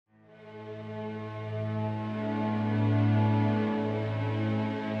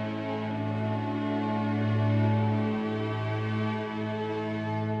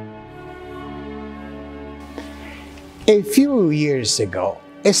A few years ago,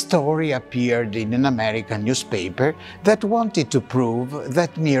 a story appeared in an American newspaper that wanted to prove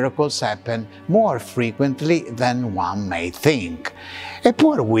that miracles happen more frequently than one may think. A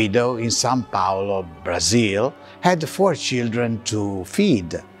poor widow in São Paulo, Brazil, had 4 children to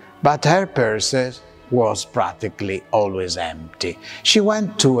feed, but her purse was practically always empty. She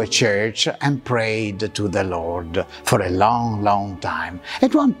went to a church and prayed to the Lord for a long time.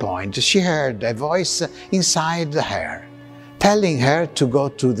 At one point, she heard a voice inside her, telling her to go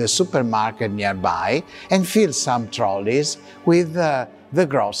to the supermarket nearby and fill some trolleys with the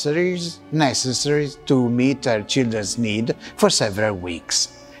groceries necessary to meet her children's need for several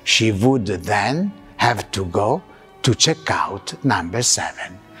weeks. She would then have to go to check out number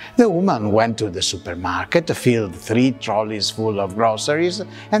 7. The woman went to the supermarket, filled 3 trolleys full of groceries,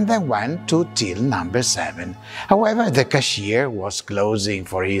 and then went to till number 7. However, the cashier was closing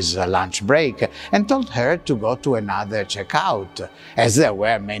for his lunch break and told her to go to another checkout, as there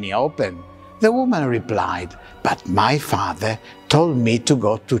were many open. The woman replied, "But my father told me to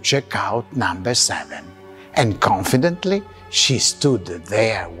go to checkout number 7. And confidently, she stood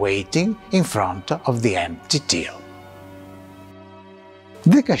there waiting in front of the empty till.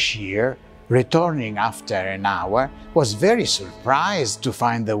 The cashier, returning after an hour, was very surprised to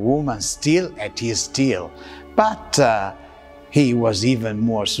find the woman still at his till, but he was even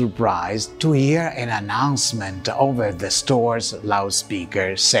more surprised to hear an announcement over the store's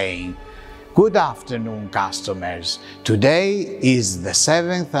loudspeaker saying, "Good afternoon, customers. Today is the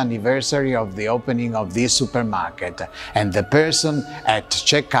 7th anniversary of the opening of this supermarket, and the person at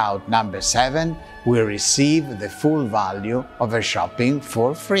checkout number 7 will receive the full value of her shopping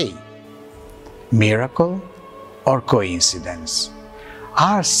for free." Miracle or coincidence?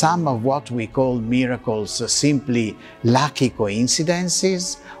 Are some of what we call miracles simply lucky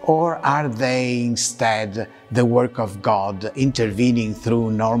coincidences, or are they instead the work of God intervening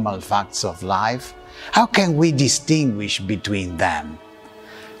through normal facts of life? How can we distinguish between them?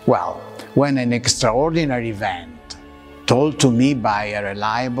 Well, when an extraordinary event, told to me by a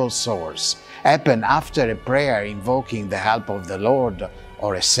reliable source, happened after a prayer invoking the help of the Lord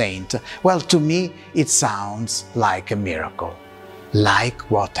or a saint, well, to me it sounds like a miracle, like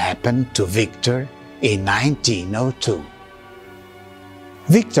what happened to Victor in 1902.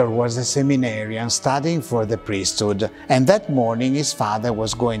 Victor was a seminarian studying for the priesthood, and that morning his father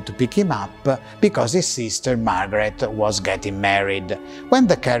was going to pick him up because his sister Margaret was getting married. When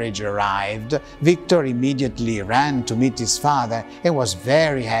the carriage arrived, Victor immediately ran to meet his father and was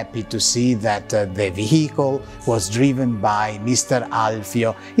very happy to see that the vehicle was driven by Mr.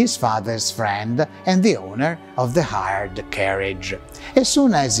 Alfio, his father's friend and the owner of the hired carriage. As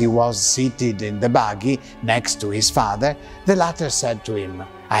soon as he was seated in the buggy next to his father, the latter said to him,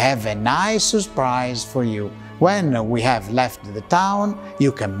 "I have a nice surprise for you. When we have left the town,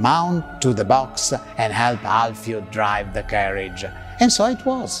 you can mount to the box and help Alfio drive the carriage." And so it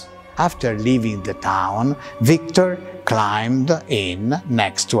was. After leaving the town, Victor climbed in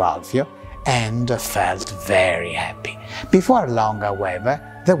next to Alfio and felt very happy. Before long, however,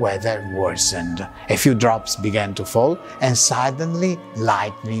 the weather worsened. A few drops began to fall, and suddenly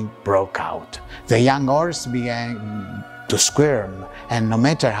lightning broke out. The young horse began to squirm, and no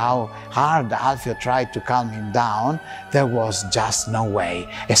matter how hard Alfio tried to calm him down, there was just no way.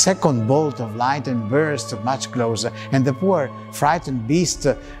 A second bolt of lightning burst much closer, and the poor frightened beast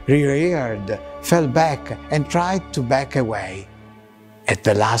reared, fell back, and tried to back away. At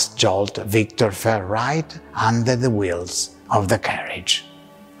the last jolt, Victor fell right under the wheels of the carriage.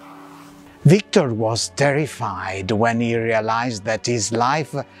 Victor was terrified when he realized that his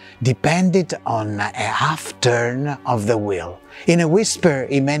life depended on a half-turn of the wheel. In a whisper,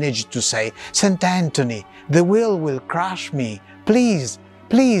 he managed to say, "Sant'Antonio, the wheel will crush me. Please,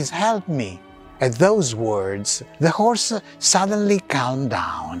 please help me." At those words, the horse suddenly calmed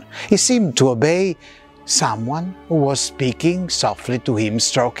down. He seemed to obey someone who was speaking softly to him,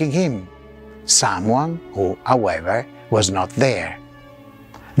 stroking him. Someone who, however, was not there.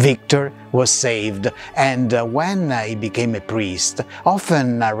 Victor was saved, and when he became a priest,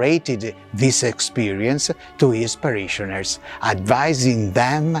 often narrated this experience to his parishioners, advising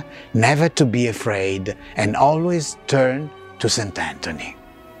them never to be afraid and always turn to Sant'Antonio.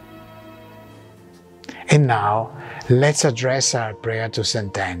 And now, let's address our prayer to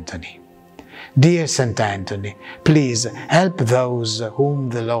Sant'Antonio. Dear Sant'Antonio, please help those whom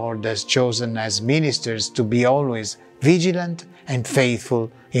the Lord has chosen as ministers to be always vigilant and faithful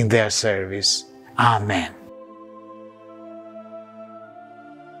in their service. Amen.